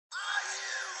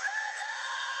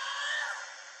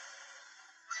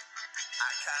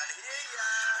Can't hear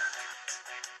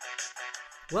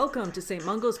ya. Welcome to St.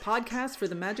 Mungo's podcast for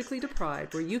the magically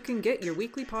deprived, where you can get your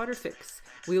weekly Potter fix.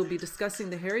 We will be discussing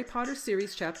the Harry Potter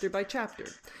series chapter by chapter.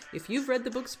 If you've read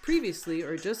the books previously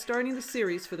or just starting the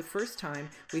series for the first time,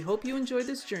 we hope you enjoy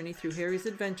this journey through Harry's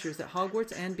adventures at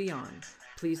Hogwarts and beyond.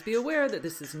 Please be aware that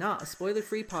this is not a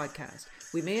spoiler-free podcast.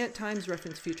 We may at times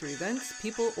reference future events,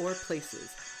 people, or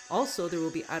places. Also, there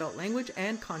will be adult language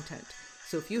and content.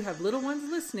 So if you have little ones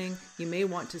listening, you may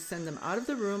want to send them out of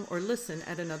the room or listen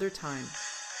at another time.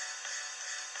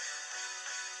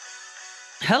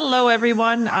 Hello,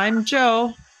 everyone. I'm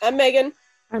Joe. I'm Megan.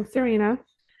 I'm Serena.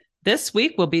 This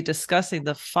week, we'll be discussing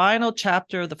the final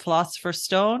chapter of The Philosopher's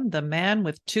Stone, The Man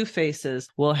with Two Faces.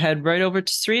 We'll head right over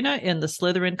to Serena in the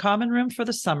Slytherin common room for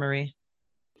the summary.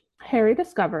 Harry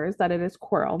discovers that it is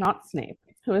Quirrell, not Snape,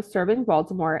 who is serving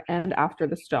Voldemort and after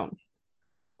the stone.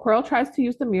 Quirrell tries to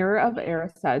use the Mirror of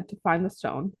Erised to find the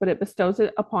stone, but it bestows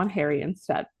it upon Harry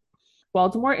instead.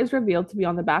 Voldemort is revealed to be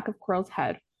on the back of Quirrell's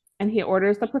head, and he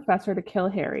orders the professor to kill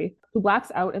Harry, who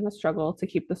blacks out in the struggle to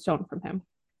keep the stone from him.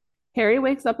 Harry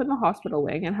wakes up in the hospital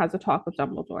wing and has a talk with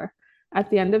Dumbledore.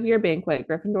 At the end of year banquet,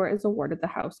 Gryffindor is awarded the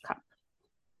House Cup.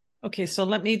 Okay, so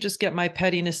let me just get my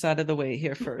pettiness out of the way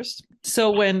here first.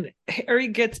 So when Harry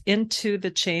gets into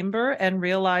the chamber and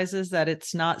realizes that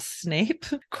it's not Snape,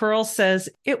 Quirrell says,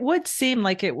 it would seem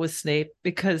like it was Snape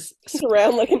because... He's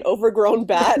around like an overgrown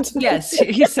bat. Yes,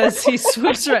 he says he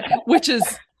swoops around, which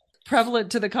is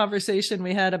prevalent to the conversation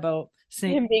we had about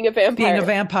Snape Him being a vampire. being a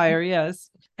vampire, yes.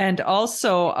 And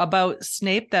also about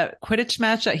Snape, that Quidditch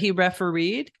match that he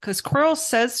refereed, because Quirrell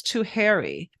says to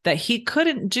Harry that he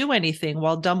couldn't do anything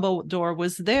while Dumbledore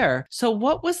was there. So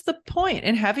what was the point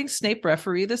in having Snape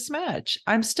referee this match?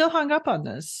 I'm still hung up on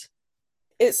this.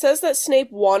 It says that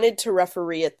Snape wanted to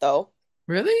referee it, though.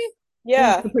 Really?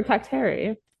 Yeah. To protect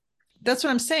Harry. That's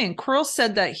what I'm saying. Quirrell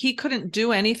said that he couldn't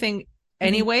do anything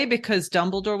anyway because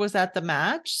Dumbledore was at the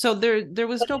match. So there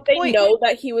was no They point. know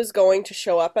that he was going to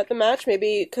show up at the match,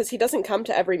 maybe because he doesn't come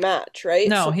to every match, right?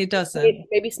 No, So he doesn't.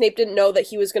 maybe Snape didn't know that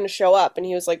he was going to show up, and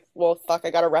he was like, well, fuck, I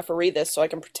gotta referee this so I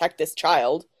can protect this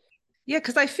child. Yeah,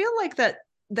 because I feel like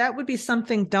that would be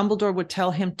something Dumbledore would tell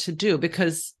him to do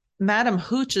because Madam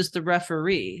Hooch is the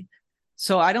referee.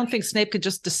 So I don't think Snape could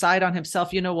just decide on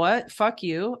himself, you know what? Fuck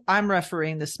you. I'm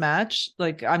refereeing this match.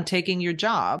 Like, I'm taking your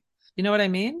job. You know what I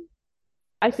mean?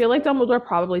 I feel like Dumbledore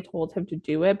probably told him to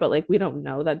do it, but like we don't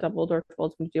know that Dumbledore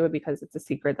told him to do it because it's a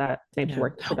secret that Snape's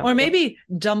worked for Dumbledore. Or maybe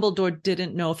Dumbledore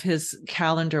didn't know if his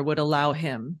calendar would allow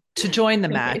him to join the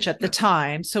match at the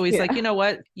time. So he's like, you know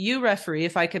what? You referee.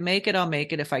 If I can make it, I'll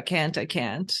make it. If I can't, I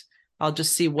can't. I'll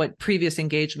just see what previous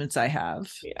engagements I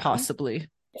have, possibly.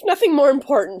 If nothing more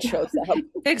important shows up.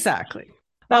 Exactly.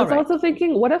 I was also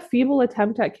thinking, what a feeble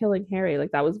attempt at killing Harry.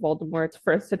 Like, that was Voldemort's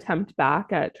first attempt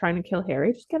back at trying to kill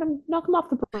Harry. Just knock him off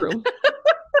the broom.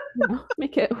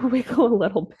 Make it wiggle a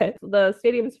little bit. The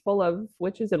stadium's full of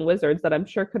witches and wizards that I'm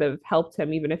sure could have helped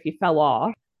him even if he fell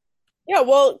off. Yeah,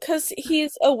 well, because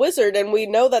he's a wizard, and we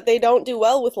know that they don't do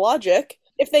well with logic.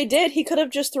 If they did, he could have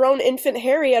just thrown infant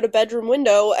Harry out a bedroom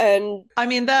window and... I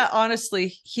mean, that honestly,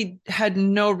 he had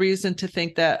no reason to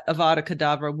think that Avada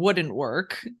Kedavra wouldn't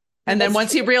work. And then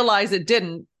once he realized it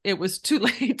didn't, it was too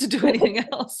late to do anything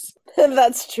else.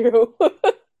 That's true.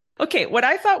 Okay, what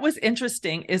I thought was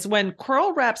interesting is when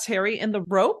Quirrell wraps Harry in the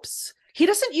ropes, he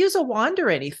doesn't use a wand or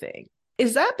anything.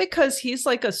 Is that because he's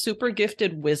like a super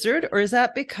gifted wizard, or is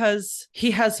that because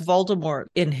he has Voldemort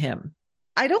in him?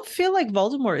 I don't feel like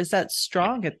Voldemort is that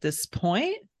strong at this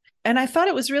point. And I thought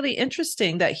it was really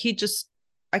interesting that he just,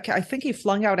 I think he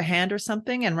flung out a hand or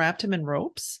something and wrapped him in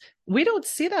ropes. We don't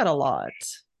see that a lot.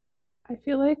 I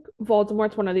feel like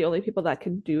Voldemort's one of the only people that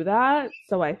can do that.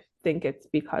 So I think it's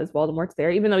because Voldemort's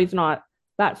there. Even though he's not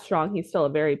that strong, he's still a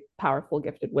very powerful,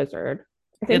 gifted wizard.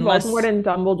 I think Voldemort and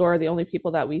Dumbledore are the only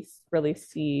people that we really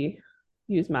see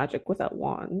use magic without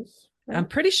wands. Right? I'm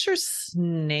pretty sure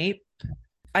Snape,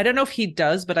 I don't know if he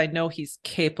does, but I know he's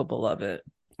capable of it.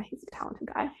 He's a talented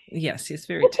guy. Yes, he's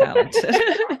very talented.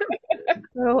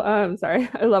 So, sorry.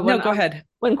 I love when, go ahead.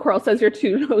 When Quirrell says you're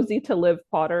too nosy to live,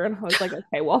 Potter, and I was like,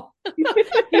 okay, well,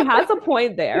 he has a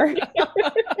point there.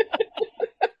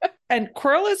 And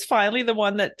Quirrell is finally the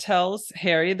one that tells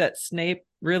Harry that Snape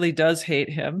really does hate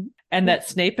him and that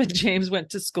Snape and James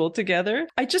went to school together.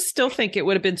 I just still think it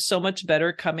would have been so much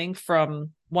better coming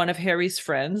from one of Harry's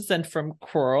friends than from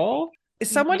Quirrell.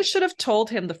 Someone should have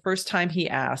told him the first time he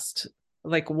asked,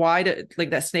 like,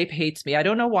 that Snape hates me. I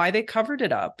don't know why they covered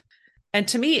it up. And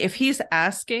to me, if he's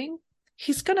asking,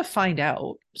 he's going to find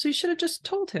out. So you should have just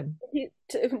told him.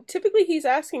 Typically, he's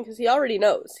asking because he already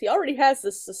knows. He already has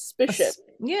this suspicion.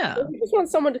 Yeah. He just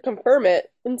wants someone to confirm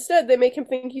it. Instead, they make him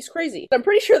think he's crazy. I'm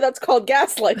pretty sure that's called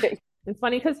gaslighting. It's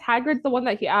funny because Hagrid's the one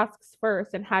that he asks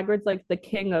first, and Hagrid's like the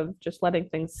king of just letting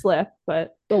things slip.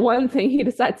 But the one thing he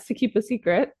decides to keep a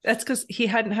secret. That's because he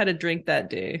hadn't had a drink that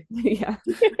day. Yeah.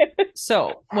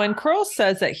 So when Quirrell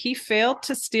says that he failed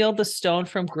to steal the stone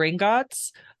from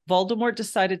Gringotts, Voldemort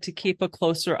decided to keep a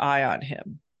closer eye on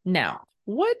him. Now,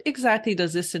 what exactly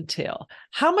does this entail?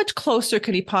 How much closer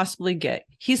could he possibly get?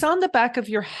 He's on the back of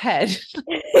your head.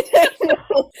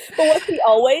 No. But was he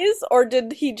always, or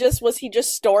was he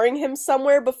just storing him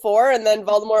somewhere before, and then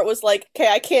Voldemort was like, okay,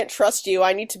 I can't trust you,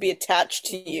 I need to be attached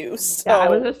to you. So Yeah, I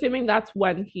was assuming that's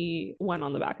when he went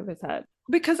on the back of his head.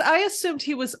 Because I assumed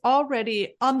he was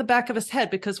already on the back of his head,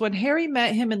 because when Harry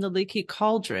met him in the Leaky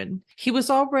Cauldron, he was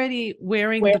already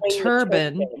wearing the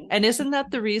turban. And isn't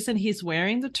that the reason he's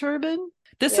wearing the turban?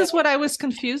 This is what I was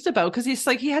confused about, because he's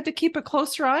like, he had to keep a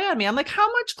closer eye on me. I'm like, how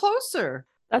much closer?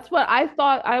 That's what I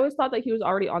thought. I always thought that he was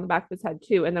already on the back of his head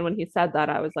too. And then when he said that,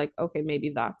 I was like, okay,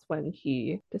 maybe that's when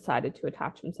he decided to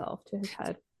attach himself to his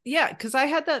head. Yeah, because I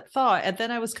had that thought, and then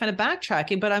I was kind of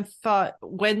backtracking, but I thought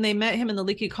when they met him in the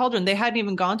Leaky Cauldron, they hadn't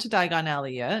even gone to Diagon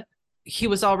Alley yet. He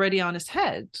was already on his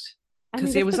head.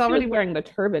 Because he was already wearing the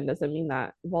turban doesn't mean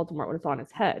that Voldemort was on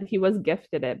his head. He was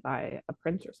gifted it by a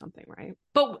prince or something, right?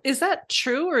 But is that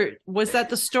true, or was that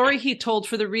the story he told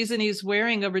for the reason he's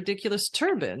wearing a ridiculous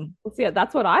turban? Well, see,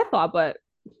 that's what I thought, but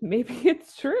maybe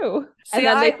it's true. And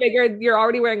then they figured you're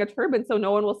already wearing a turban, so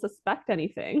no one will suspect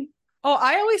anything. Oh,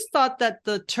 I always thought that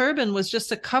the turban was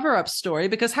just a cover-up story,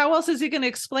 because how else is he going to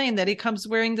explain that he comes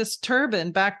wearing this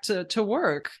turban back to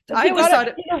work? I always thought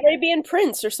an Arabian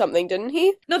prince or something, didn't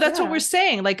he? No, that's what we're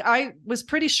saying. Like, I was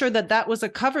pretty sure that was a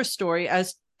cover story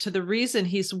as to the reason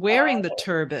he's wearing the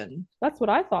turban. That's what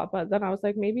I thought, but then I was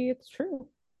like, maybe it's true.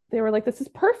 They were like, this is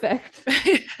perfect.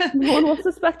 No one will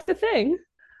suspect a thing.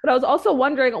 But I was also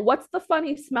wondering, what's the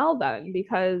funny smell then?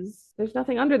 Because there's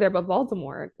nothing under there but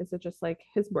Voldemort. Is it just like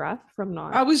his breath from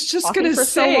not? I was just going to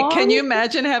say, can you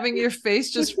imagine having your face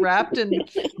just wrapped in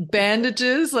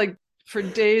bandages like for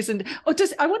days? And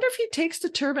I wonder if he takes the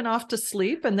turban off to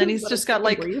sleep, and then he's just got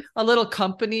like a little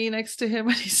company next to him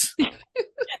when he's sleeping.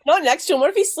 Not next to him.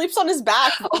 What if he sleeps on his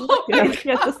back? He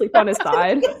has to sleep on his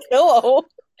side. Pillow.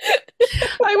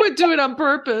 I would do it on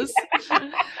purpose.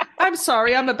 I'm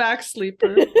sorry, I'm a back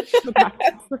sleeper.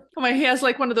 He has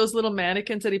like one of those little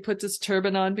mannequins that he puts his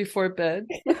turban on before bed.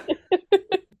 This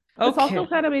also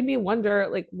kind of made me wonder,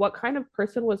 like, what kind of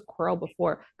person was Quirrell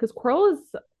before? Because Quirrell is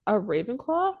a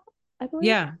Ravenclaw, I believe.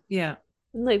 Yeah.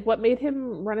 And like, what made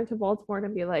him run into Voldemort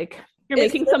and be like, "You're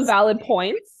making some valid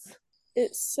points"?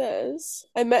 It says,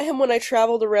 I met him when I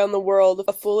traveled around the world.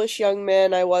 A foolish young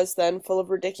man I was then, full of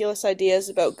ridiculous ideas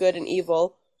about good and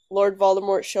evil. Lord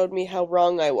Voldemort showed me how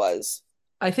wrong I was.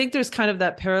 I think there's kind of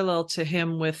that parallel to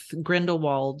him with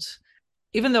Grindelwald.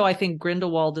 Even though I think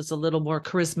Grindelwald is a little more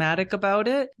charismatic about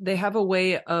it, they have a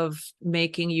way of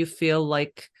making you feel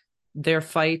like their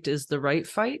fight is the right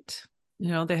fight. You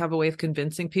know, they have a way of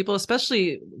convincing people,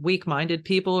 especially weak-minded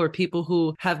people or people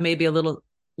who have maybe a little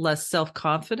less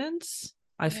self-confidence.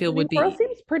 I feel would be. Quirrell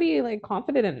seems pretty like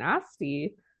confident and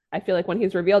nasty. I feel like when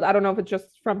he's revealed, I don't know if it's just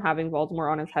from having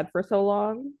Voldemort on his head for so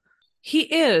long. He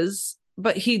is,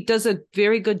 but he does a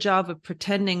very good job of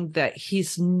pretending that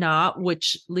he's not,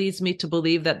 which leads me to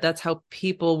believe that that's how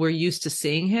people were used to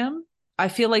seeing him. I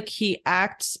feel like he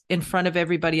acts in front of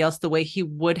everybody else the way he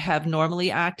would have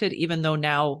normally acted, even though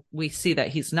now we see that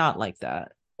he's not like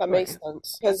that. That makes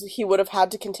sense. Because he would have had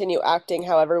to continue acting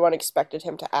how everyone expected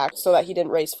him to act so that he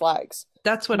didn't raise flags.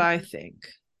 That's what I think.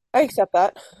 I accept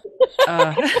that.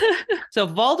 So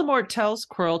Voldemort tells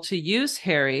Quirrell to use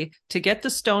Harry to get the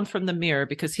stone from the mirror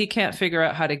because he can't figure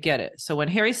out how to get it. So when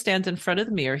Harry stands in front of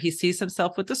the mirror, he sees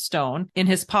himself with the stone in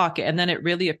his pocket, and then it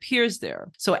really appears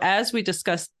there. So as we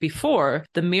discussed before,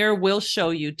 the mirror will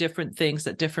show you different things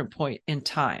at different point in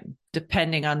time,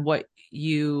 depending on what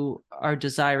you are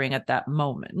desiring at that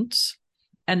moment.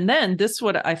 And then this,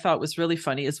 what I thought was really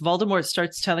funny, is Voldemort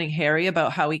starts telling Harry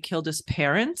about how he killed his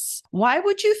parents. Why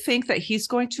would you think that he's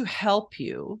going to help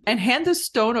you and hand the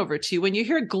stone over to you when you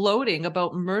hear gloating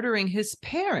about murdering his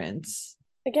parents?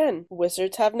 Again,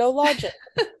 wizards have no logic.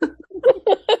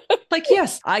 Like,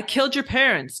 yes, I killed your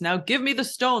parents. Now give me the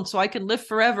stone so I can live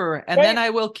forever, and then I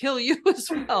will kill you as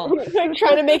well. I'm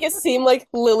trying to make it seem like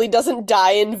Lily doesn't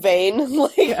die in vain.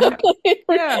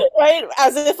 Right?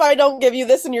 As if I don't give you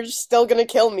this and you're still going to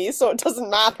kill me, so it doesn't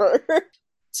matter.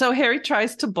 So Harry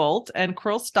tries to bolt and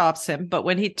Quirrell stops him, but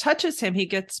when he touches him, he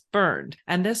gets burned.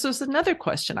 And this was another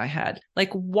question I had.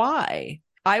 Like, why?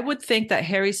 I would think that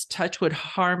Harry's touch would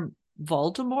harm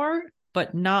Voldemort,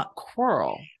 but not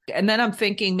Quirrell. And then I'm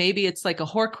thinking maybe it's like a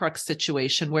Horcrux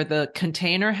situation where the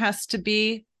container has to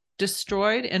be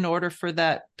destroyed in order for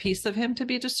that piece of him to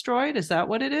be destroyed. Is that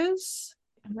what it is?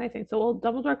 I think so. Well,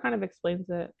 Dumbledore kind of explains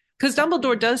it. Because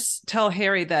Dumbledore does tell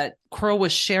Harry that Quirrell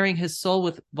was sharing his soul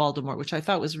with Voldemort, which I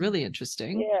thought was really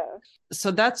interesting. Yeah. So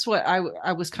that's what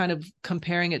I was kind of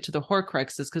comparing it to the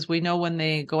Horcruxes, because we know when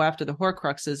they go after the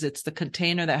Horcruxes, it's the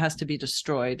container that has to be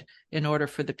destroyed in order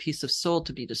for the piece of soul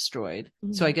to be destroyed.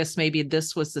 Mm-hmm. So I guess maybe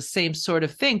this was the same sort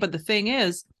of thing. But the thing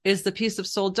is the piece of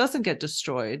soul doesn't get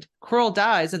destroyed. Quirrell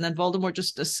dies, and then Voldemort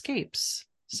just escapes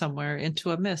somewhere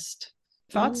into a mist.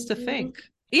 Thoughts to think.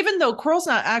 Even though Quirrell's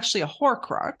not actually a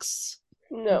Horcrux.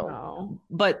 No.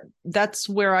 But that's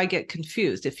where I get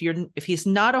confused. If he's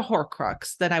not a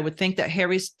Horcrux, then I would think that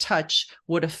Harry's touch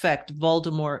would affect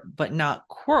Voldemort, but not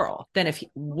Quirrell. Then if he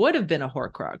would have been a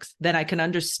Horcrux, then I can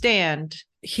understand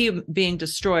him being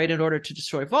destroyed in order to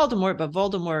destroy Voldemort, but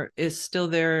Voldemort is still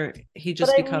there. He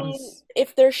just becomes... mean,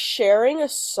 if they're sharing a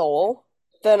soul,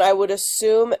 then I would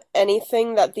assume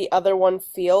anything that the other one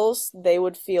feels, they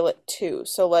would feel it too.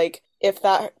 So, like, if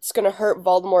that's going to hurt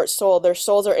Voldemort's soul, their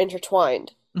souls are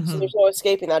intertwined. Mm-hmm. So there's no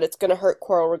escaping that. It's going to hurt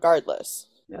Quirrell regardless.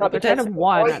 Yeah, they're kind of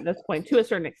one at this point, to a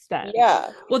certain extent. Yeah.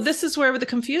 Well, this is where the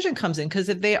confusion comes in, because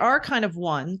if they are kind of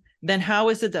one, then how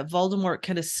is it that Voldemort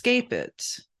can escape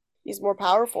it? He's more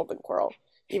powerful than Quirrell,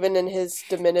 even in his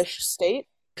diminished state.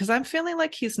 Because I'm feeling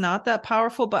like he's not that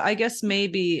powerful, but I guess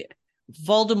maybe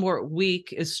Voldemort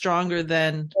weak is stronger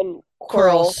than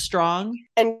Quirrell strong.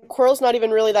 And Quirrell's not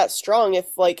even really that strong.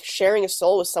 If like sharing a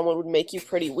soul with someone would make you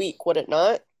pretty weak, would it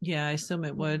not? Yeah, I assume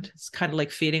it would. It's kind of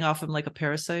like feeding off him like a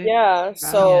parasite. Yeah,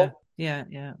 so...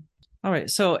 Yeah. All right,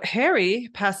 so Harry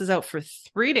passes out for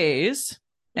 3 days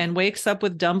and wakes up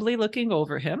with Dumbledore looking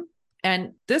over him.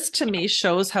 And this to me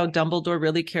shows how Dumbledore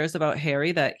really cares about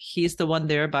Harry, that he's the one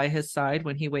there by his side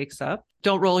when he wakes up.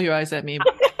 Don't roll your eyes at me.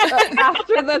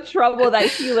 After the trouble that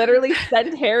he literally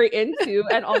sent Harry into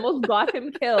and almost got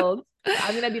him killed,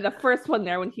 I'm going to be the first one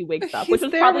there when he wakes up, which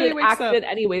was probably an accident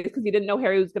anyways, because he didn't know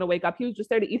Harry was going to wake up. He was just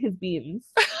there to eat his beans.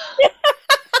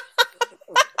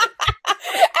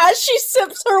 As she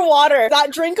sips her water,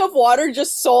 that drink of water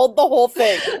just sold the whole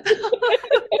thing.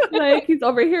 Like, he's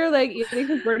over here, like, eating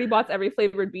his Bertie Bott's every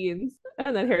flavored beans,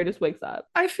 and then Harry just wakes up.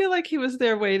 I feel like he was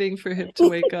there waiting for him to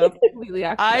wake up.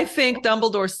 I think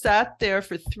Dumbledore sat there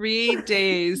for 3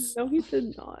 days. No, he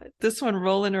did not. This one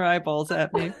rolling her eyeballs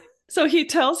at me. So he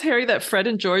tells Harry that Fred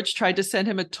and George tried to send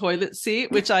him a toilet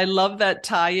seat, which I love that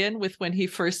tie-in with when he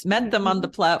first met them on the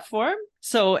platform.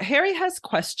 So Harry has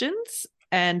questions,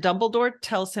 and Dumbledore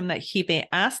tells him that he may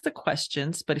ask the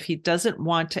questions, but if he doesn't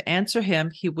want to answer him,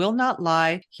 he will not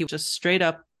lie. He just straight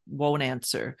up won't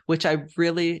answer, which I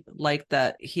really like,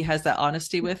 that he has that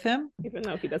honesty with him. Even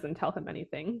though he doesn't tell him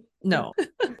anything. No.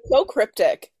 So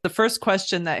cryptic. The first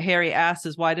question that Harry asks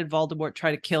is, why did Voldemort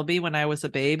try to kill me when I was a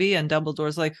baby? And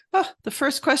Dumbledore's like, the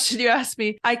first question you asked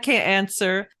me, I can't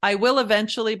answer. I will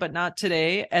eventually, but not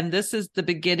today. And this is the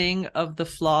beginning of the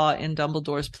flaw in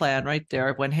Dumbledore's plan right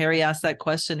there. When Harry asks that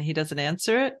question, he doesn't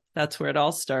answer it. That's where it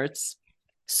all starts.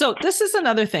 So this is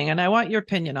another thing, and I want your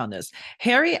opinion on this.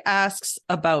 Harry asks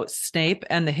about Snape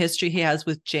and the history he has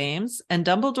with James, and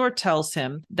Dumbledore tells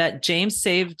him that James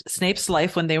saved Snape's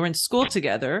life when they were in school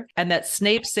together, and that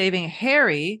Snape saving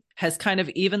Harry has kind of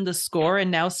evened the score,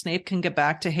 and now Snape can get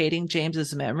back to hating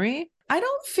James's memory. I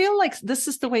don't feel like this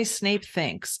is the way Snape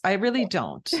thinks. I really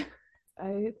don't.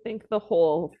 I think the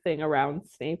whole thing around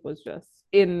Snape was just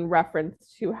in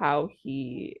reference to how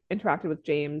he interacted with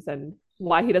James and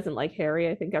why he doesn't like Harry.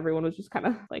 I think everyone was just kind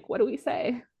of like, what do we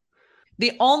say?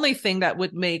 The only thing that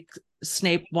would make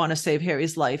Snape want to save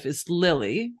Harry's life is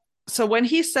Lily. So when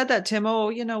he said that to him, oh,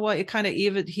 you know what, it kind of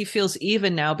even, he feels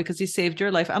even now because he saved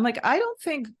your life. I'm like, I don't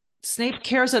think Snape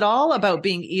cares at all about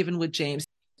being even with James.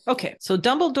 Okay, so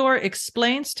Dumbledore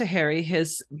explains to Harry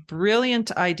his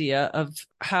brilliant idea of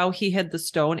how he hid the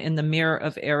stone in the Mirror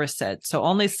of Erised. So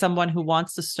only someone who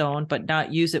wants the stone but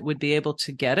not use it would be able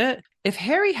to get it. If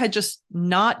Harry had just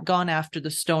not gone after the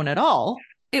stone at all,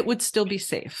 it would still be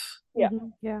safe. Yeah.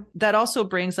 Yeah. That also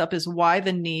brings up is why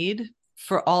the need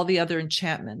for all the other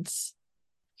enchantments.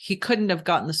 He couldn't have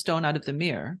gotten the stone out of the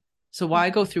mirror. So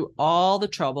why go through all the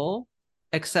trouble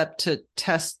except to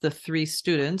test the 3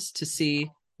 students to see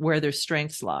where their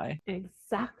strengths lie?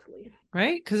 Exactly.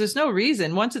 Right? Because there's no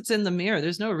reason. Once it's in the mirror,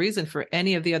 there's no reason for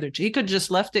any of the other. He could just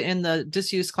left it in the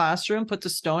disused classroom, put the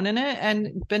stone in it,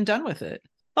 and been done with it.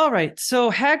 All right.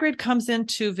 So Hagrid comes in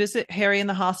to visit Harry in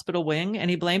the hospital wing, and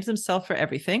he blames himself for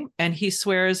everything. And he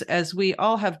swears, as we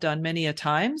all have done many a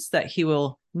times, that he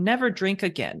will never drink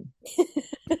again.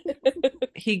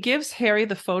 He gives Harry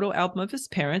the photo album of his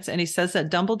parents, and he says that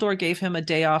Dumbledore gave him a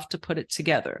day off to put it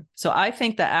together. So I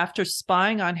think that after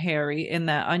spying on Harry in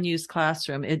that unused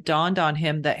classroom, it dawned on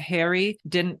him that Harry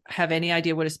didn't have any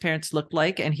idea what his parents looked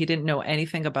like, and he didn't know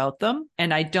anything about them.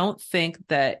 And I don't think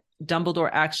that Dumbledore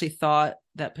actually thought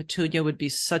that Petunia would be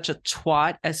such a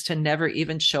twat as to never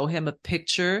even show him a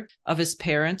picture of his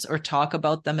parents or talk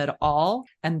about them at all.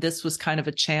 And this was kind of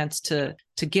a chance to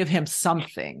give him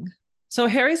something. So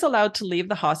Harry's allowed to leave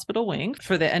the hospital wing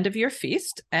for the end of year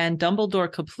feast, and Dumbledore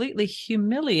completely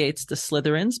humiliates the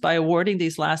Slytherins by awarding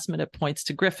these last minute points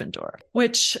to Gryffindor,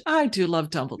 which I do love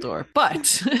Dumbledore,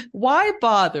 but why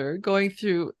bother going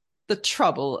through the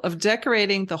trouble of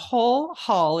decorating the whole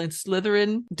hall in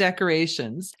Slytherin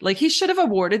decorations? Like, he should have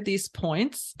awarded these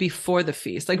points before the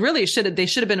feast. Like, really, they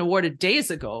should have been awarded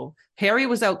days ago. Harry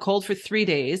was out cold for 3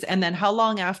 days, and then how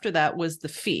long after that was the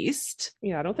feast?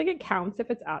 Yeah, I don't think it counts if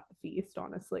it's at the feast,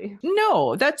 honestly.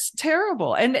 No, that's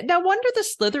terrible. And no wonder the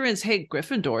Slytherins hate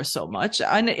Gryffindor so much.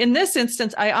 And in this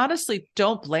instance, I honestly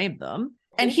don't blame them.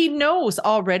 And he knows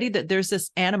already that there's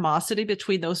this animosity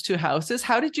between those two houses.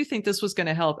 How did you think this was going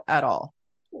to help at all?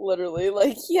 Literally,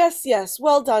 like, yes,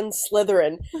 well done,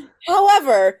 Slytherin.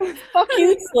 However, fuck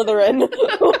you, Slytherin.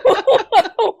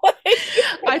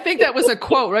 I think that was a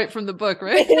quote right from the book,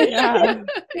 right? Yeah.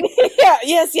 Yeah,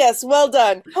 yes, well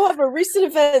done. However, recent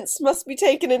events must be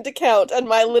taken into account, and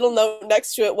my little note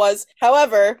next to it was,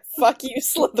 however, fuck you,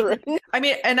 Slytherin. I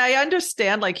mean, and I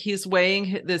understand, like, he's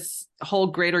weighing this whole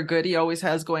greater good he always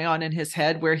has going on in his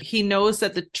head, where he knows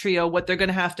that the trio, what they're going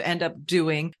to have to end up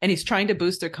doing, and he's trying to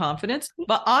boost their confidence.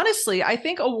 But honestly, I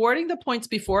think awarding the points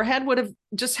beforehand would have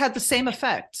just had the same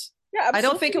effect. Yeah, absolutely. I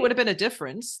don't think it would have been a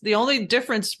difference. The only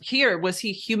difference here was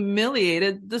he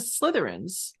humiliated the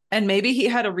Slytherins, and maybe he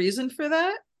had a reason for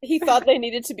that. He thought they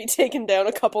needed to be taken down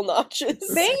a couple notches.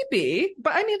 Maybe,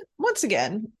 but I mean, once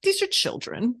again, these are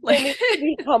children. They need to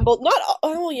be humbled.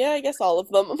 I guess all of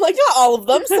them. I'm like, not all of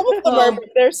them. Some of them are, but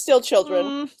they're still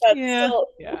children. Yeah.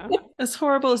 As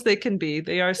horrible as they can be,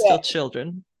 they are still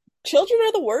children. Children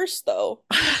are the worst, though.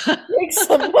 Like,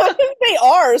 sometimes they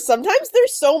are. Sometimes they're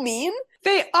so mean.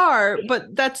 They are,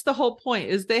 but that's the whole point,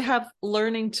 is they have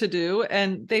learning to do,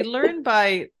 and they learn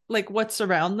by like what's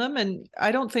around them. And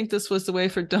I don't think this was the way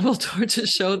for Dumbledore to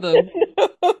show them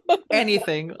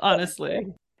anything, honestly.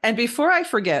 And before I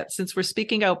forget, since we're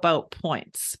speaking about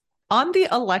points, on the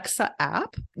Alexa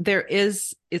app,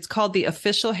 it's called the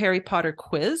official Harry Potter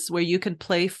quiz, where you can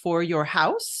play for your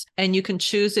house, and you can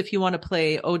choose if you want to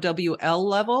play OWL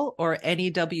level or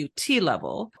NEWT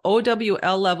level.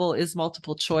 OWL level is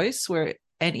multiple choice, where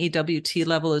NEWT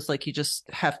level is like you just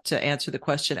have to answer the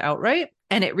question outright.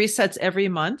 And it resets every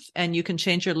month, and you can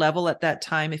change your level at that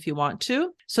time if you want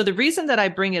to. So the reason that I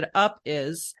bring it up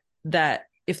is that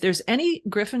if there's any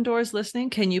Gryffindors listening,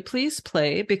 can you please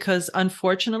play? Because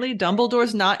unfortunately,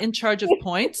 Dumbledore's not in charge of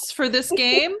points for this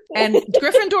game. And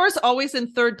Gryffindor's always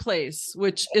in third place,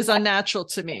 which is unnatural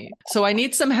to me. So I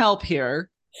need some help here.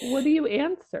 What do you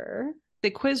answer? They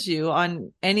quiz you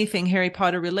on anything Harry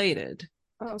Potter related.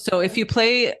 Okay. So if you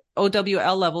play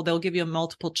OWL level, they'll give you a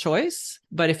multiple choice.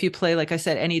 But if you play, like I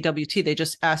said, NEWT, they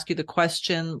just ask you the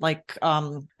question. Like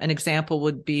an example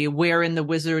would be, where in the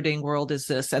wizarding world is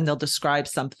this? And they'll describe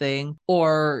something.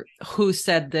 Or who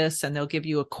said this? And they'll give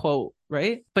you a quote,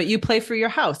 right? But you play for your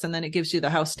house, and then it gives you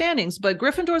the house standings. But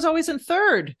Gryffindor's always in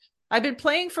third. I've been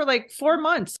playing for like 4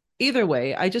 months. Either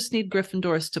way, I just need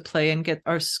Gryffindors to play and get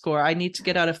our score. I need to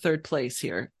get out of third place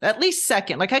here. At least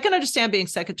second. Like, I can understand being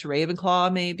second to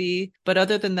Ravenclaw, maybe. But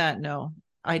other than that, no.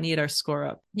 I need our score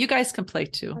up. You guys can play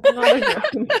too. I'm not a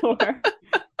Gryffindor.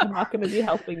 I'm not going to be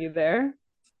helping you there.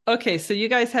 Okay, so you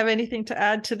guys have anything to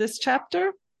add to this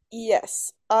chapter?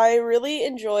 Yes. I really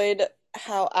enjoyed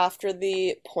how after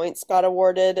the points got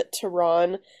awarded to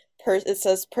Ron, it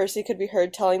says Percy could be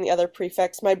heard telling the other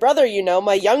prefects, my brother,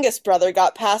 my youngest brother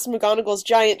got past McGonagall's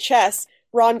giant chess.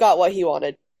 Ron got what he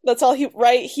wanted. That's all he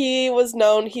was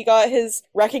known. He got his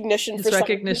recognition for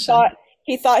something.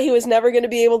 He thought he was never going to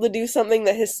be able to do something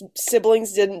that his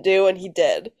siblings didn't do, and he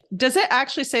did. Does it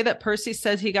actually say that Percy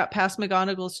says he got past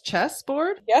McGonagall's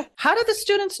chessboard? Yeah. How did the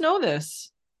students know this?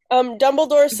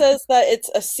 Dumbledore says that it's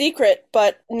a secret,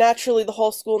 but naturally the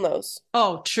whole school knows.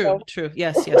 Oh, true.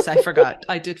 Yes, I forgot.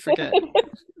 I did forget.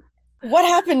 What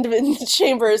happened in the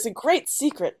chamber is a great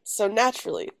secret, so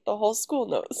naturally the whole school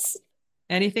knows.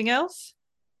 Anything else?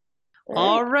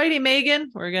 All righty,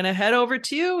 Megan, we're going to head over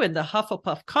to you in the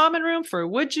Hufflepuff common room for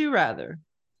Would You Rather.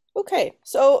 Okay,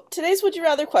 so today's Would You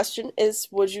Rather question is,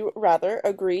 would you rather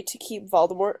agree to keep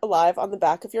Voldemort alive on the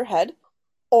back of your head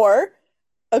or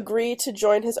agree to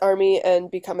join his army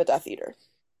and become a Death Eater?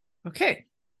 Okay.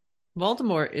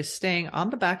 Voldemort is staying on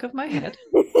the back of my head,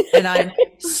 and I'm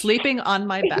sleeping on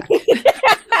my back.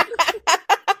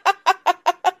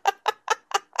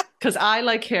 Because I,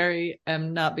 like Harry,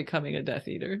 am not becoming a Death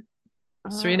Eater.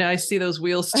 Serena, I see those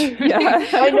wheels turning. Yeah.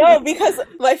 I know, because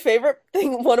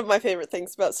one of my favorite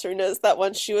things about Serena is that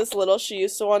when she was little, she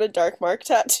used to want a dark mark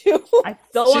tattoo. I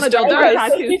still want a still dark mark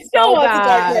does. tattoo She still so wants a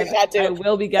dark mark bad. tattoo. I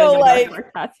will be getting So, a like-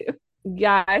 dark mark tattoo.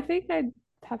 Yeah, I think I'd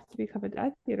have to become a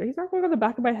Death Eater. He's not going on the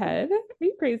back of my head. Are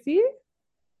you crazy?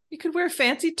 You could wear a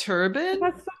fancy turban,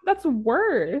 That's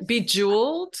worse.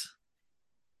 bejeweled.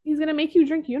 He's gonna make you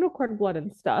drink unicorn blood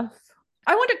and stuff.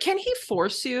 I wonder, can he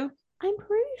force you? I'm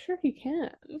pretty sure he can.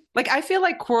 Like, I feel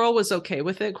like Quirrell was okay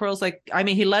with it. Quirrell's like, I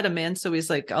mean, he let him in, so he's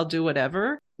like, I'll do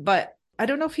whatever. But I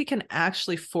don't know if he can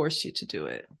actually force you to do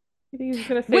it. You think he's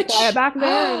gonna stay quiet back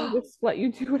there and just let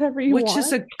you do whatever you want? Which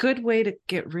is a good way to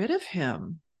get rid of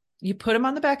him. You put him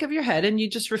on the back of your head and you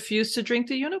just refuse to drink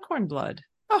the unicorn blood.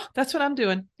 Oh, that's what I'm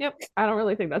doing. Yep. I don't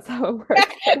really think that's how it works.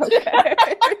 Okay.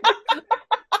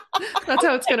 That's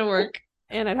how it's going to work.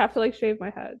 And I'd have to like shave my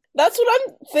head. That's what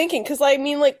I'm thinking, because I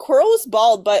mean, like, Quirrell is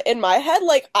bald, but in my head,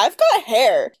 like, I've got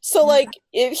hair. So, like,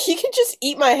 if he can just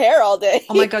eat my hair all day.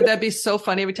 Oh my God, that'd be so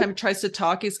funny. Every time he tries to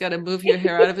talk, he's got to move your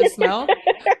hair out of his mouth.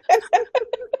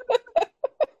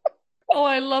 Oh,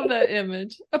 I love that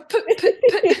image.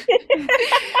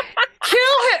 Kill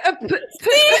him!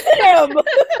 Seize him!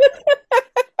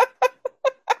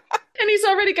 And he's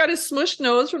already got his smushed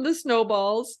nose from the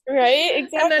snowballs. Right?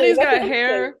 Exactly. And then he's That's got what I'm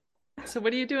hair. So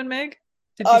what are you doing, Meg?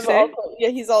 Did you say?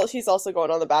 He's also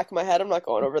going on the back of my head. I'm not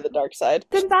going over the dark side.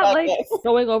 Isn't that like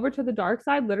going over to the dark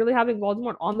side, literally having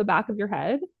Voldemort on the back of your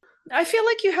head? I feel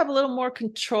like you have a little more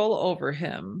control over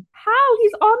him. How?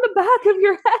 He's on the back of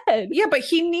your head. Yeah, but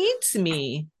he needs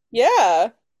me. Yeah.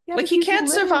 Yeah, Like, but he he's can't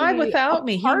survive literally without a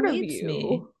me. He part of needs you.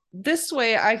 me. This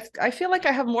way, I feel like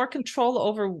I have more control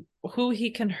over who he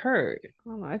can hurt. I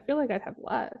don't know. I feel like I'd have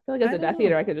less. I feel like as I a Death know.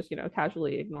 Eater, I could just,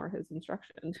 casually ignore his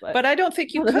instructions. But I don't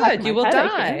think you on the back could. of You my will head, I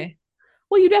die. can.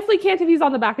 Well, you definitely can't if he's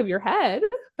on the back of your head.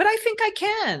 But I think I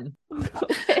can.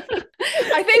 Okay.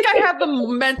 I think I have the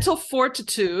mental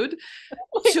fortitude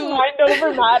to Mind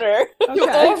over matter. to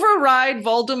Okay. override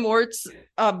Voldemort's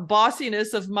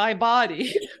bossiness of my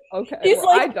body. Okay. He's well,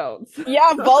 like- I don't.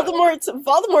 Yeah,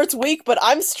 Voldemort's weak, but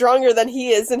I'm stronger than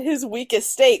he is in his weakest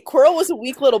state. Quirrell was a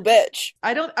weak little bitch.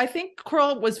 I think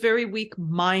Quirrell was very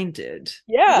weak-minded.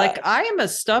 Yeah. Like, I am a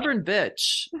stubborn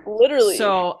bitch. Literally.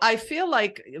 So I feel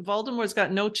like Voldemort's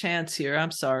got no chance here.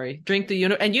 I'm sorry. Drink the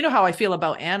and you know how I feel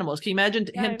about animals. Can you imagine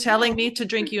I him telling know. me to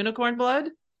drink unicorn blood?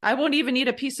 I won't even eat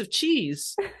a piece of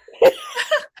cheese.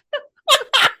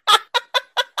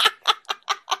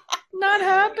 Not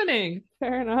happening.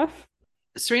 Fair enough.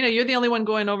 Serena, you're the only one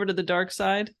going over to the dark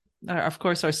side. Of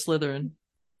course, our Slytherin.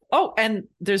 Oh, and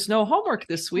there's no homework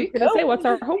this week. I was gonna say, what's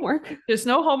our homework? There's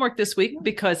no homework this week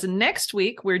because next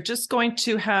week we're just going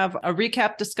to have a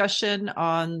recap discussion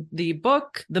on the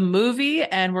book, the movie,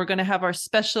 and we're going to have our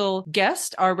special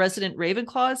guest, our resident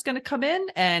Ravenclaw, is going to come in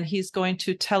and he's going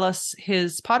to tell us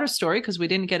his Potter story because we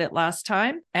didn't get it last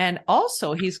time. And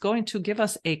also he's going to give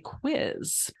us a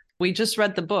quiz. We just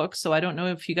read the book, so I don't know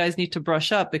if you guys need to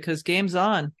brush up because game's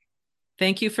on.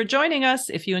 Thank you for joining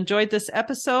us. If you enjoyed this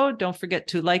episode, don't forget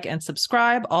to like and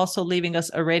subscribe. Also, leaving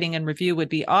us a rating and review would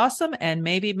be awesome, and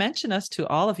maybe mention us to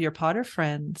all of your Potter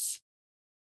friends.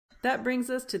 That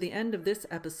brings us to the end of this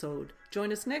episode.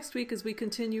 Join us next week as we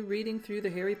continue reading through the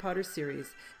Harry Potter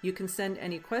series. You can send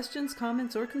any questions,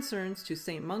 comments, or concerns to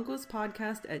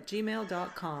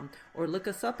stmungospodcast@gmail.com or look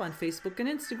us up on Facebook and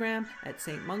Instagram at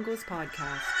St. Mungo's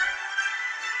Podcast.